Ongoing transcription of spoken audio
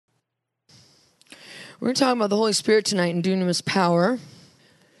We're going to talk about the Holy Spirit tonight and Dunamis power.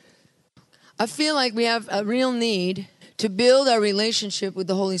 I feel like we have a real need to build our relationship with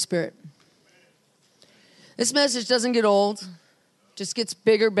the Holy Spirit. This message doesn't get old, just gets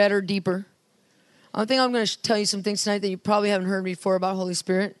bigger, better, deeper. I think I'm going to tell you some things tonight that you probably haven't heard before about Holy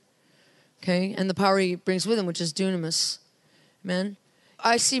Spirit, okay, and the power he brings with him, which is dunamis. Amen.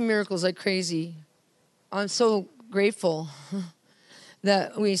 I see miracles like crazy. I'm so grateful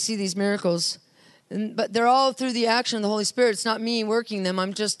that we see these miracles. But they're all through the action of the Holy Spirit. It's not me working them.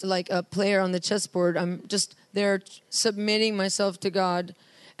 I'm just like a player on the chessboard. I'm just there submitting myself to God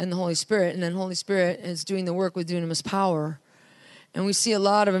and the Holy Spirit. And then Holy Spirit is doing the work with dunamis power. And we see a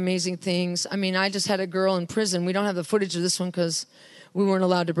lot of amazing things. I mean, I just had a girl in prison. We don't have the footage of this one because we weren't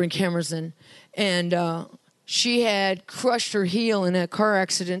allowed to bring cameras in. And she had crushed her heel in a car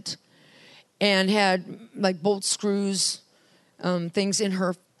accident and had like bolt screws, things in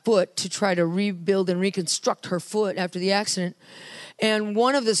her foot to try to rebuild and reconstruct her foot after the accident. And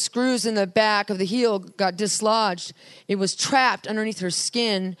one of the screws in the back of the heel got dislodged. It was trapped underneath her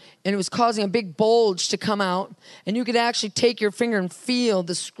skin, and it was causing a big bulge to come out. And you could actually take your finger and feel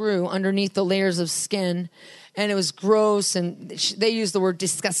the screw underneath the layers of skin. And it was gross, and they used the word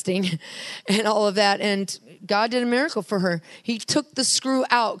disgusting and all of that. And God did a miracle for her. He took the screw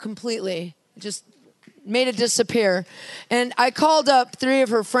out completely, just made it disappear. And I called up 3 of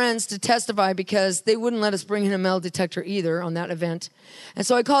her friends to testify because they wouldn't let us bring in a metal detector either on that event. And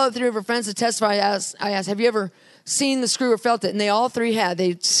so I called up 3 of her friends to testify. I asked, have you ever seen the screw or felt it? And they all 3 had.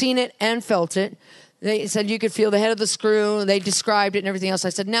 They'd seen it and felt it. They said you could feel the head of the screw. They described it and everything else. I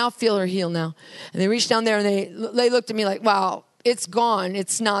said, now feel her heel now. And they reached down there and they looked at me like, wow, it's gone.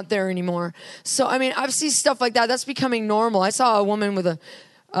 It's not there anymore. So, I mean, I've seen stuff like that. That's becoming normal. I saw a woman with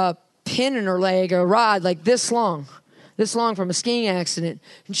a pin in her leg, a rod like this long from a skiing accident.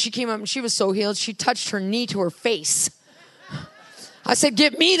 And she came up and she was so healed, she touched her knee to her face. I said,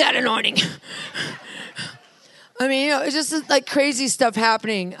 get me that anointing. I mean, it's just like crazy stuff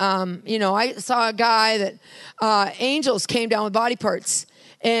happening. I saw a guy that angels came down with body parts.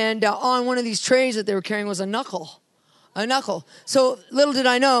 And on one of these trays that they were carrying was a knuckle. So little did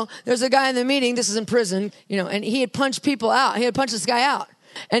I know, there's a guy in the meeting, this is in prison, and he had punched people out. He had punched this guy out.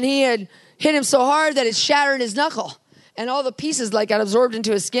 And he had hit him so hard that it shattered his knuckle. And all the pieces got absorbed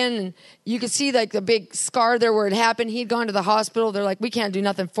into his skin. And you could see the big scar there where it happened. He'd gone to the hospital. They're like, we can't do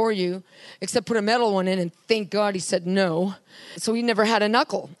nothing for you except put a metal one in. And thank God he said no. So he never had a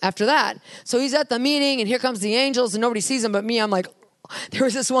knuckle after that. So he's at the meeting and here comes the angels and nobody sees him but me. I'm like, there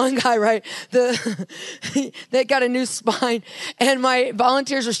was this one guy, right? That got a new spine. And my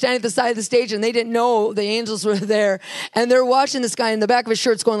volunteers were standing at the side of the stage and they didn't know the angels were there. And they're watching this guy in the back of his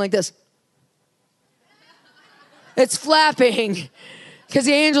shirt's going like this. It's flapping because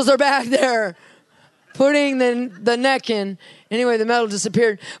the angels are back there putting the neck in. Anyway, the metal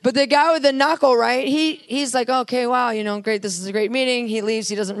disappeared. But the guy with the knuckle, right, he's like, okay, wow, great, this is a great meeting. He leaves.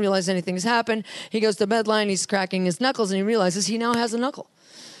 He doesn't realize anything's happened. He goes to bedline. He's cracking his knuckles, and he realizes he now has a knuckle.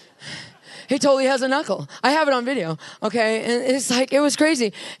 He totally has a knuckle. I have it on video, okay? And it's like, it was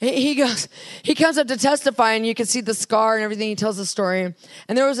crazy. He comes up to testify, and you can see the scar and everything. He tells the story.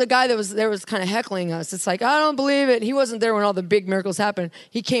 And there was a guy that was kind of heckling us. It's like, I don't believe it. He wasn't there when all the big miracles happened.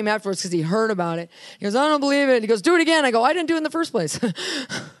 He came afterwards because he heard about it. He goes, I don't believe it. He goes, do it again. I go, I didn't do it in the first place.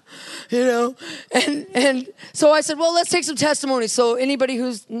 And so I said, well, let's take some testimony so anybody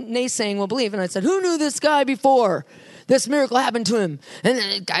who's naysaying will believe. And I said, who knew this guy before this miracle happened to him? And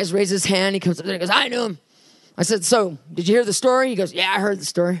then the guy raises his hand. He comes up there and goes, I knew him. I said, so did you hear the story? He goes, yeah, I heard the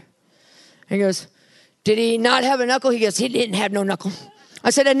story. He goes, did he not have a knuckle? He goes, he didn't have no knuckle. I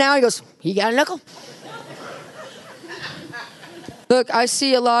said, and now? He goes, he got a knuckle. Look, I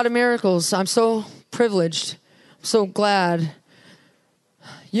see a lot of miracles. I'm so privileged. I'm so glad.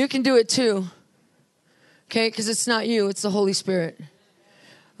 You can do it too, okay? Because it's not you, it's the Holy Spirit.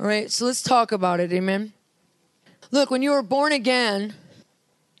 All right, so let's talk about it, amen? Look, when you were born again,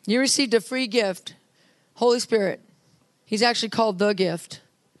 you received a free gift, Holy Spirit. He's actually called the gift.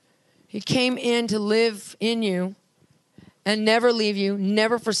 He came in to live in you and never leave you,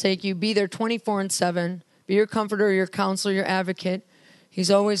 never forsake you, be there 24/7, be your comforter, your counselor, your advocate.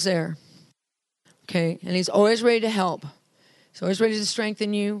 He's always there, okay? And he's always ready to help. He's always ready to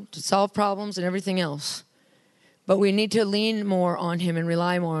strengthen you, to solve problems and everything else. But we need to lean more on him and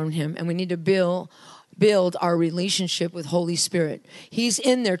rely more on him. And we need to build our relationship with Holy Spirit. He's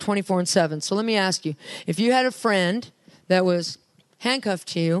in there 24/7. So let me ask you, if you had a friend that was handcuffed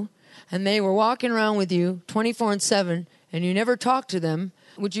to you and they were walking around with you 24/7 and you never talked to them,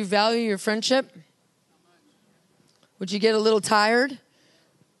 would you value your friendship? Would you get a little tired?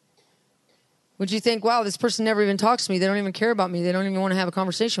 Would you think, wow, this person never even talks to me. They don't even care about me. They don't even want to have a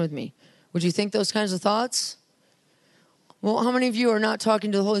conversation with me. Would you think those kinds of thoughts? Well, how many of you are not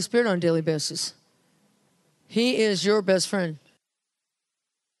talking to the Holy Spirit on a daily basis? He is your best friend.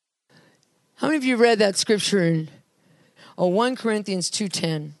 How many of you read that scripture in 1 Corinthians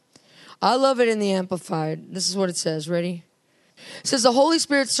 2:10? I love it in the Amplified. This is what it says. Ready? It says, the Holy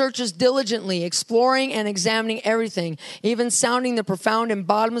Spirit searches diligently, exploring and examining everything, even sounding the profound and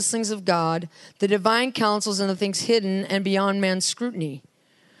bottomless things of God, the divine counsels and the things hidden and beyond man's scrutiny.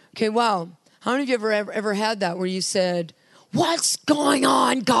 Okay, wow. How many of you ever had that where you said, what's going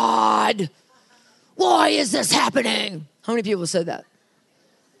on, God? Why is this happening? How many people said that?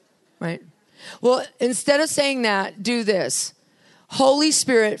 Right? Well, instead of saying that, do this. Holy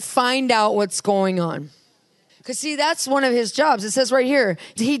Spirit, find out what's going on. Because, see, that's one of his jobs. It says right here,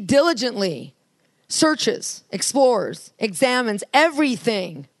 he diligently searches, explores, examines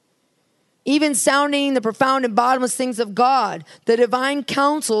everything, even sounding the profound and bottomless things of God, the divine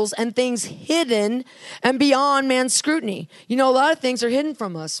counsels and things hidden and beyond man's scrutiny. You know, a lot of things are hidden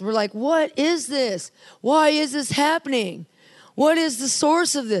from us. We're like, what is this? Why is this happening? What is the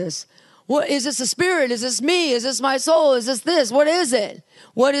source of this? What is this, a spirit? Is this me? Is this my soul? Is this? What is it?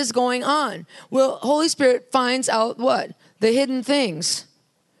 What is going on? Well, Holy Spirit finds out what? The hidden things.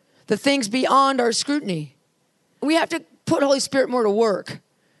 The things beyond our scrutiny. We have to put Holy Spirit more to work.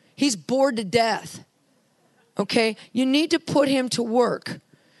 He's bored to death. Okay? You need to put him to work.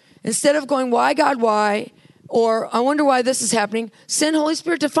 Instead of going, why, God, why? Or I wonder why this is happening. Send Holy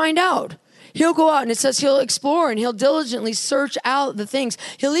Spirit to find out. He'll go out and it says he'll explore and he'll diligently search out the things.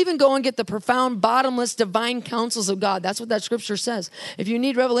 He'll even go and get the profound, bottomless, divine counsels of God. That's what that scripture says. If you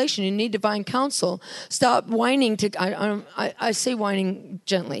need revelation, you need divine counsel. Stop whining I say whining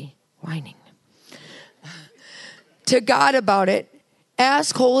gently. Whining. To God about it.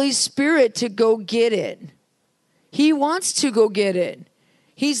 Ask Holy Spirit to go get it. He wants to go get it.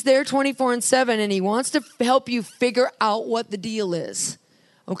 He's there 24/7 and he wants to help you figure out what the deal is.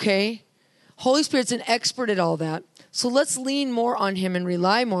 Okay? Holy Spirit's an expert at all that. So let's lean more on him and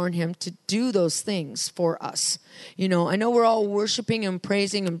rely more on him to do those things for us. You know, I know we're all worshiping and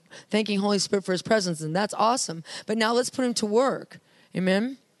praising and thanking Holy Spirit for his presence, and that's awesome. But now let's put him to work.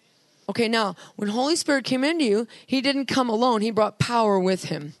 Amen? Okay, now, when Holy Spirit came into you, he didn't come alone. He brought power with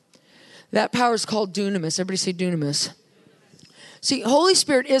him. That power is called dunamis. Everybody say dunamis. See, Holy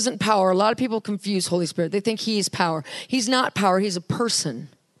Spirit isn't power. A lot of people confuse Holy Spirit. They think he is power. He's not power. He's a person.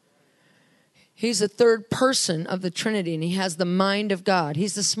 He's the third person of the Trinity, and he has the mind of God.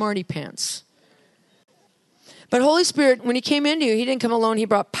 He's the smarty pants. But Holy Spirit, when he came into you, he didn't come alone. He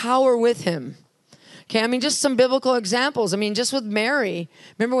brought power with him. Okay, I mean, just some biblical examples. I mean, just with Mary.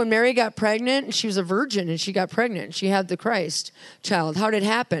 Remember when Mary got pregnant? And she was a virgin, and she got pregnant. She had the Christ child. How did it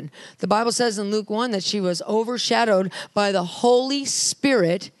happen? The Bible says in Luke 1 that she was overshadowed by the Holy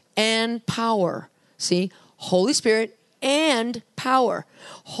Spirit and power. See, Holy Spirit and power.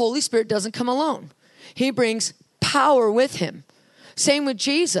 Holy Spirit doesn't come alone. He brings power with him. Same with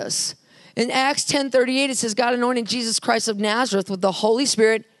Jesus. In Acts 10:38, it says, God anointed Jesus Christ of Nazareth with the Holy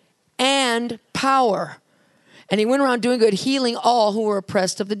Spirit and power. And he went around doing good, healing all who were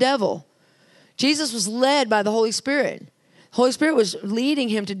oppressed of the devil. Jesus was led by the Holy Spirit. Holy Spirit was leading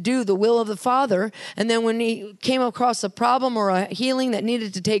him to do the will of the Father. And then when he came across a problem or a healing that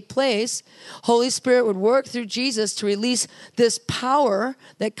needed to take place, Holy Spirit would work through Jesus to release this power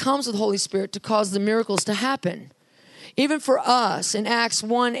that comes with Holy Spirit to cause the miracles to happen. Even for us, in Acts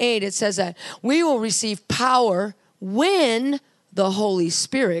 1:8, it says that we will receive power when the Holy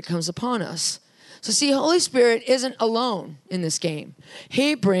Spirit comes upon us. So see, Holy Spirit isn't alone in this game.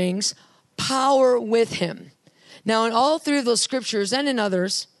 He brings power with him. Now, in all three of those scriptures and in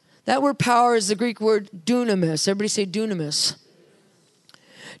others, that word power is the Greek word dunamis. Everybody say dunamis.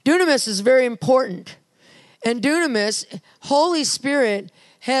 Dunamis is very important. And dunamis, Holy Spirit,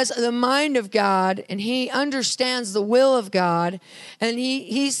 has the mind of God, and he understands the will of God. And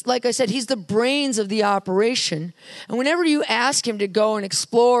he's, like I said, he's the brains of the operation. And whenever you ask him to go and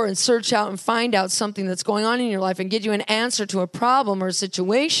explore and search out and find out something that's going on in your life and give you an answer to a problem or a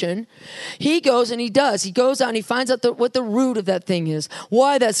situation, he goes and he does. He goes out and he finds out what the root of that thing is,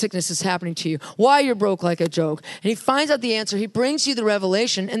 why that sickness is happening to you, why you're broke like a joke. And he finds out the answer. He brings you the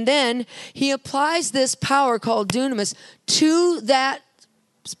revelation. And then he applies this power called dunamis to that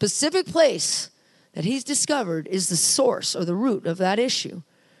specific place that he's discovered is the source or the root of that issue,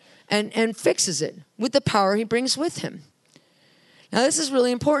 and fixes it with the power he brings with him. Now, this is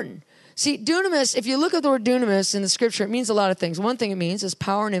really important. See, dunamis, if you look at the word dunamis in the scripture, it means a lot of things. One thing it means is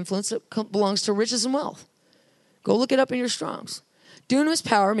power and influence that belongs to riches and wealth. Go look it up in your Strongs. Dunamis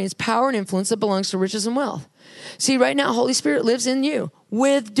power means power and influence that belongs to riches and wealth. See, right now, Holy Spirit lives in you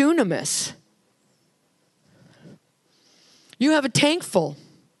with dunamis. You have a tank full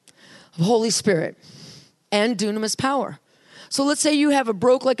of Holy Spirit and dunamis power. So let's say you have a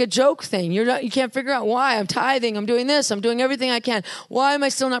broke like a joke thing. You can't figure out why. I'm tithing. I'm doing this. I'm doing everything I can. Why am I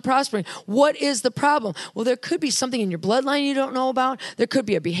still not prospering? What is the problem? Well, there could be something in your bloodline you don't know about. There could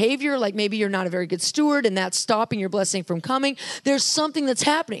be a behavior, like maybe you're not a very good steward and that's stopping your blessing from coming. There's something that's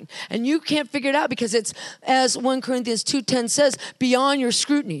happening and you can't figure it out because it's, as 1 Corinthians 2:10 says, beyond your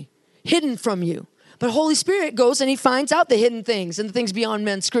scrutiny, hidden from you. But Holy Spirit goes and he finds out the hidden things and the things beyond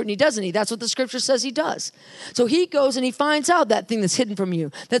men's scrutiny, doesn't he? That's what the scripture says he does. So he goes and he finds out that thing that's hidden from you,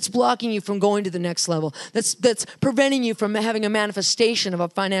 that's blocking you from going to the next level, that's preventing you from having a manifestation of a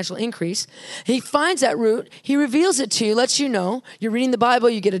financial increase. He finds that root, he reveals it to you, lets you know. You're reading the Bible,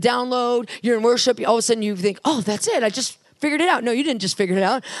 you get a download, you're in worship, all of a sudden you think, oh, that's it, I just figured it out. No, you didn't just figure it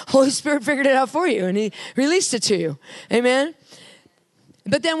out. Holy Spirit figured it out for you and he released it to you. Amen?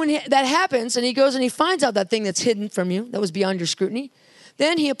 But then when that happens and he goes and he finds out that thing that's hidden from you, that was beyond your scrutiny,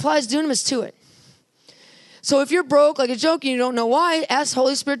 then he applies dunamis to it. So if you're broke like a joke and you don't know why, ask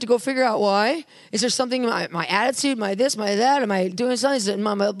Holy Spirit to go figure out why. Is there something in my attitude, my this, my that? Am I doing something? Is it in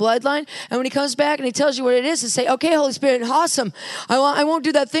my bloodline? And when he comes back and he tells you what it is, and say, okay, Holy Spirit, awesome. I won't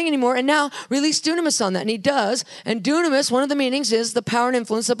do that thing anymore. And now release dunamis on that. And he does. And dunamis, one of the meanings is the power and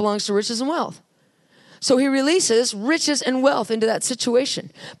influence that belongs to riches and wealth. So he releases riches and wealth into that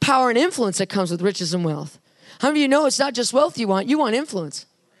situation. Power and influence that comes with riches and wealth. How many of you know it's not just wealth you want influence.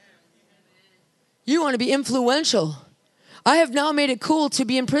 You want to be influential. I have now made it cool to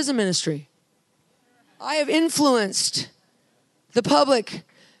be in prison ministry. I have influenced the public.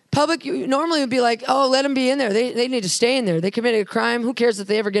 Public normally would be like, oh, let them be in there. They need to stay in there. They committed a crime. Who cares if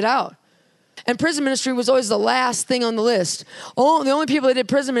they ever get out? And prison ministry was always the last thing on the list. Oh, the only people that did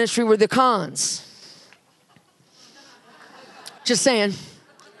prison ministry were the cons. Just saying.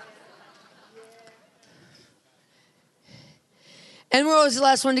 And we're always the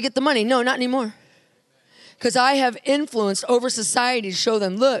last one to get the money. No, not anymore. Because I have influenced over society to show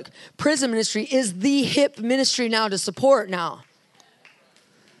them, look, prison ministry is the hip ministry now to support now.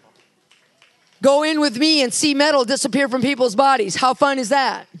 Go in with me and see metal disappear from people's bodies. How fun is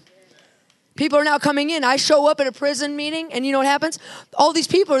that? People are now coming in. I show up at a prison meeting, and you know what happens? All these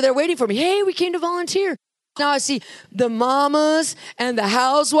people are there waiting for me. Hey, we came to volunteer. Now I see the mamas and the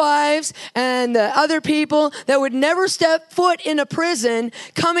housewives and the other people that would never step foot in a prison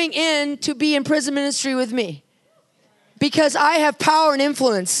coming in to be in prison ministry with me. Because I have power and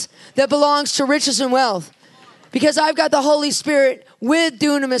influence that belongs to riches and wealth. Because I've got the Holy Spirit with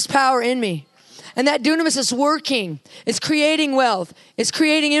dunamis power in me. And that dunamis is working. It's creating wealth. It's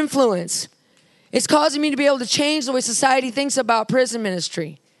creating influence. It's causing me to be able to change the way society thinks about prison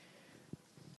ministry.